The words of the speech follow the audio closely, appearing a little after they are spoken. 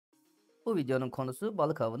Bu videonun konusu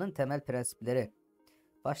balık avının temel prensipleri.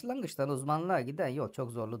 Başlangıçtan uzmanlığa giden yol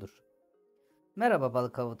çok zorludur. Merhaba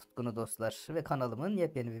balık avı tutkunu dostlar ve kanalımın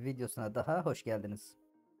yepyeni bir videosuna daha hoş geldiniz.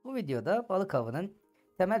 Bu videoda balık avının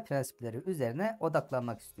temel prensipleri üzerine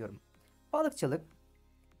odaklanmak istiyorum. Balıkçılık,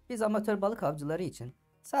 biz amatör balık avcıları için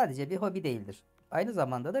sadece bir hobi değildir. Aynı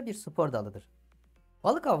zamanda da bir spor dalıdır.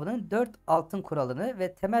 Balık avının 4 altın kuralını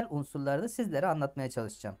ve temel unsurlarını sizlere anlatmaya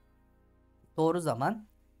çalışacağım. Doğru zaman,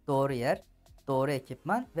 doğru yer, doğru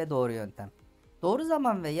ekipman ve doğru yöntem. Doğru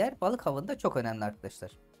zaman ve yer balık avında çok önemli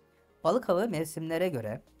arkadaşlar. Balık avı mevsimlere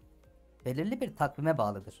göre belirli bir takvime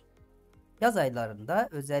bağlıdır. Yaz aylarında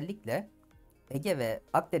özellikle Ege ve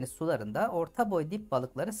Akdeniz sularında orta boy dip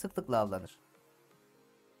balıkları sıklıkla avlanır.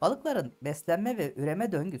 Balıkların beslenme ve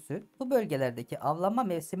üreme döngüsü bu bölgelerdeki avlanma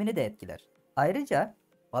mevsimini de etkiler. Ayrıca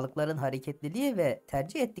balıkların hareketliliği ve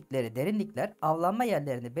tercih ettikleri derinlikler avlanma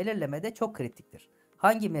yerlerini belirlemede çok kritiktir.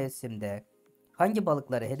 Hangi mevsimde hangi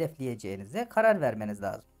balıkları hedefleyeceğinize karar vermeniz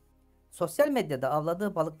lazım. Sosyal medyada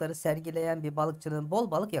avladığı balıkları sergileyen bir balıkçının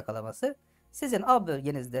bol balık yakalaması sizin av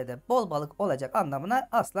bölgenizde de bol balık olacak anlamına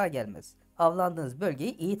asla gelmez. Avlandığınız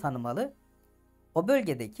bölgeyi iyi tanımalı, o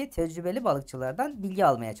bölgedeki tecrübeli balıkçılardan bilgi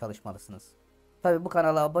almaya çalışmalısınız. Tabi bu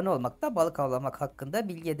kanala abone olmak da balık avlamak hakkında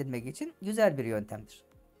bilgi edinmek için güzel bir yöntemdir.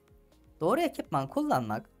 Doğru ekipman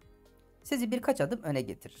kullanmak sizi birkaç adım öne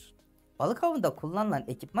getirir. Balık avında kullanılan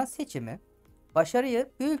ekipman seçimi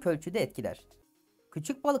başarıyı büyük ölçüde etkiler.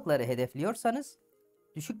 Küçük balıkları hedefliyorsanız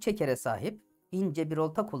düşük çekere sahip ince bir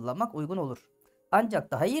olta kullanmak uygun olur.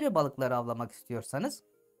 Ancak daha iri balıkları avlamak istiyorsanız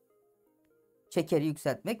çekeri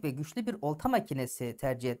yükseltmek ve güçlü bir olta makinesi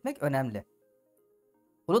tercih etmek önemli.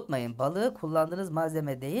 Unutmayın, balığı kullandığınız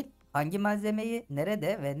malzeme değil, hangi malzemeyi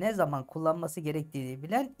nerede ve ne zaman kullanması gerektiğini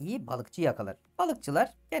bilen iyi balıkçı yakalar. Balıkçılar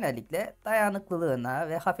genellikle dayanıklılığına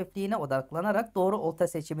ve hafifliğine odaklanarak doğru olta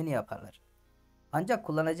seçimini yaparlar. Ancak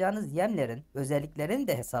kullanacağınız yemlerin özelliklerini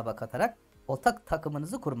de hesaba katarak olta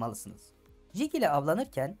takımınızı kurmalısınız. Jig ile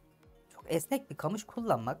avlanırken çok esnek bir kamış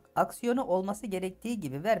kullanmak aksiyonu olması gerektiği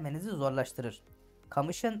gibi vermenizi zorlaştırır.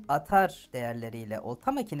 Kamışın atar değerleriyle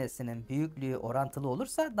olta makinesinin büyüklüğü orantılı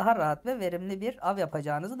olursa daha rahat ve verimli bir av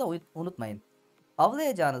yapacağınızı da unutmayın.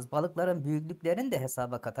 Avlayacağınız balıkların büyüklüklerini de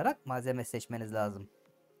hesaba katarak malzeme seçmeniz lazım.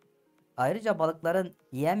 Ayrıca balıkların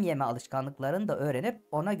yem yeme alışkanlıklarını da öğrenip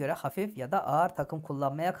ona göre hafif ya da ağır takım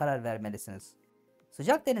kullanmaya karar vermelisiniz.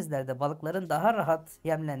 Sıcak denizlerde balıkların daha rahat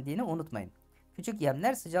yemlendiğini unutmayın. Küçük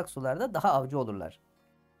yemler sıcak sularda daha avcı olurlar.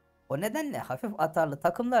 O nedenle hafif atarlı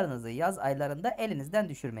takımlarınızı yaz aylarında elinizden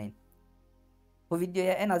düşürmeyin. Bu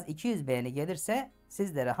videoya en az 200 beğeni gelirse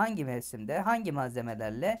sizlere hangi mevsimde hangi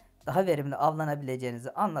malzemelerle daha verimli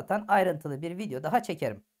avlanabileceğinizi anlatan ayrıntılı bir video daha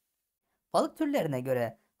çekerim. Balık türlerine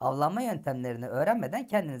göre avlanma yöntemlerini öğrenmeden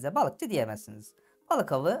kendinize balıkçı diyemezsiniz.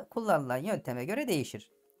 Balık avı kullanılan yönteme göre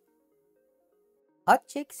değişir. At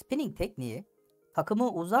çek spinning tekniği, takımı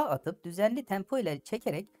uzağa atıp düzenli tempo ile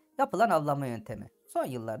çekerek yapılan avlanma yöntemi. Son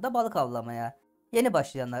yıllarda balık avlamaya yeni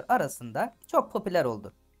başlayanlar arasında çok popüler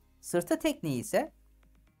oldu. Sırtı tekniği ise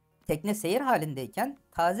tekne seyir halindeyken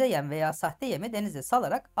taze yem veya sahte yemi denize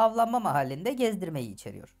salarak avlanma mahallinde gezdirmeyi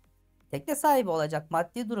içeriyor. Tekne sahibi olacak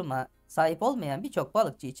maddi duruma sahip olmayan birçok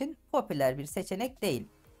balıkçı için popüler bir seçenek değil.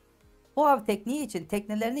 Bu av tekniği için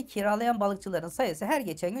teknelerini kiralayan balıkçıların sayısı her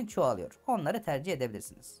geçen gün çoğalıyor. Onları tercih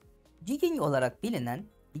edebilirsiniz. Jigging olarak bilinen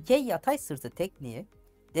dikey yatay sırtı tekniği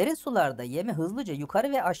derin sularda yemi hızlıca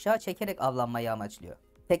yukarı ve aşağı çekerek avlanmayı amaçlıyor.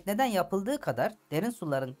 Tekneden yapıldığı kadar derin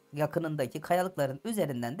suların yakınındaki kayalıkların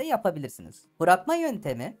üzerinden de yapabilirsiniz. Bırakma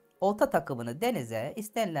yöntemi olta takımını denize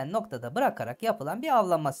istenilen noktada bırakarak yapılan bir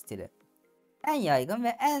avlanma stili. En yaygın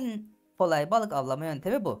ve en kolay balık avlama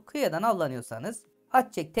yöntemi bu. Kıyıdan avlanıyorsanız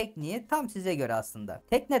at çek tekniği tam size göre aslında.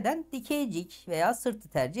 Tekneden dikey jig veya sırtı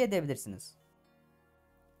tercih edebilirsiniz.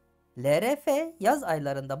 LRF yaz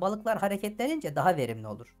aylarında balıklar hareketlenince daha verimli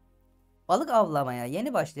olur. Balık avlamaya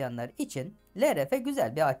yeni başlayanlar için LRF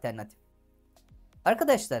güzel bir alternatif.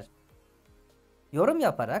 Arkadaşlar, yorum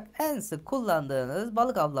yaparak en sık kullandığınız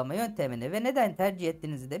balık avlama yöntemini ve neden tercih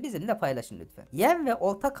ettiğinizi de bizimle paylaşın lütfen. Yem ve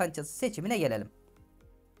olta kançası seçimine gelelim.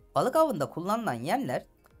 Balık avında kullanılan yemler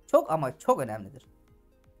çok ama çok önemlidir.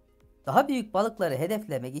 Daha büyük balıkları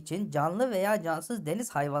hedeflemek için canlı veya cansız deniz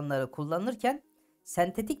hayvanları kullanırken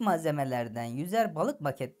sentetik malzemelerden yüzer balık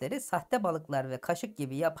maketleri, sahte balıklar ve kaşık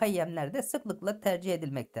gibi yapay yemler de sıklıkla tercih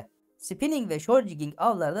edilmekte. Spinning ve shore jigging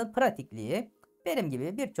avlarının pratikliği benim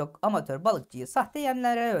gibi birçok amatör balıkçıyı sahte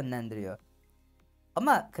yemlere yönlendiriyor.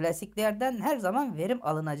 Ama klasiklerden her zaman verim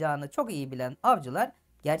alınacağını çok iyi bilen avcılar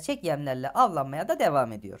gerçek yemlerle avlanmaya da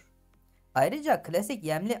devam ediyor. Ayrıca klasik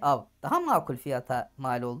yemli av daha makul fiyata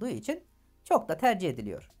mal olduğu için çok da tercih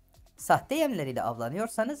ediliyor. Sahte yemleriyle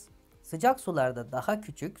avlanıyorsanız sıcak sularda daha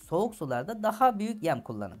küçük, soğuk sularda daha büyük yem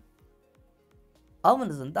kullanın.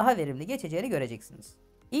 Avınızın daha verimli geçeceğini göreceksiniz.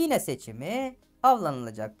 İğne seçimi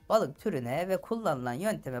avlanılacak balık türüne ve kullanılan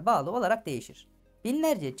yönteme bağlı olarak değişir.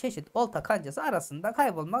 Binlerce çeşit olta kancası arasında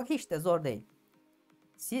kaybolmak hiç de zor değil.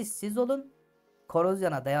 Siz olun,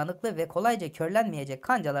 korozyona dayanıklı ve kolayca körlenmeyecek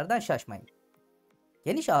kancalardan şaşmayın.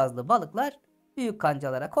 Geniş ağızlı balıklar büyük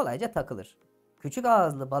kancalara kolayca takılır. Küçük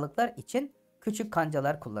ağızlı balıklar için küçük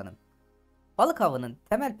kancalar kullanın. Balık avının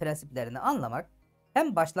temel prensiplerini anlamak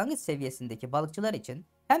hem başlangıç seviyesindeki balıkçılar için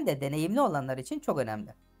hem de deneyimli olanlar için çok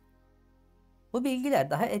önemli. Bu bilgiler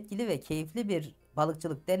daha etkili ve keyifli bir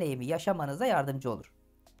balıkçılık deneyimi yaşamanıza yardımcı olur.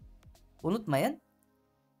 Unutmayın,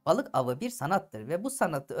 balık avı bir sanattır ve bu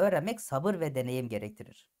sanatı öğrenmek sabır ve deneyim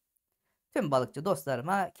gerektirir. Tüm balıkçı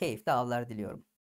dostlarıma keyifli avlar diliyorum.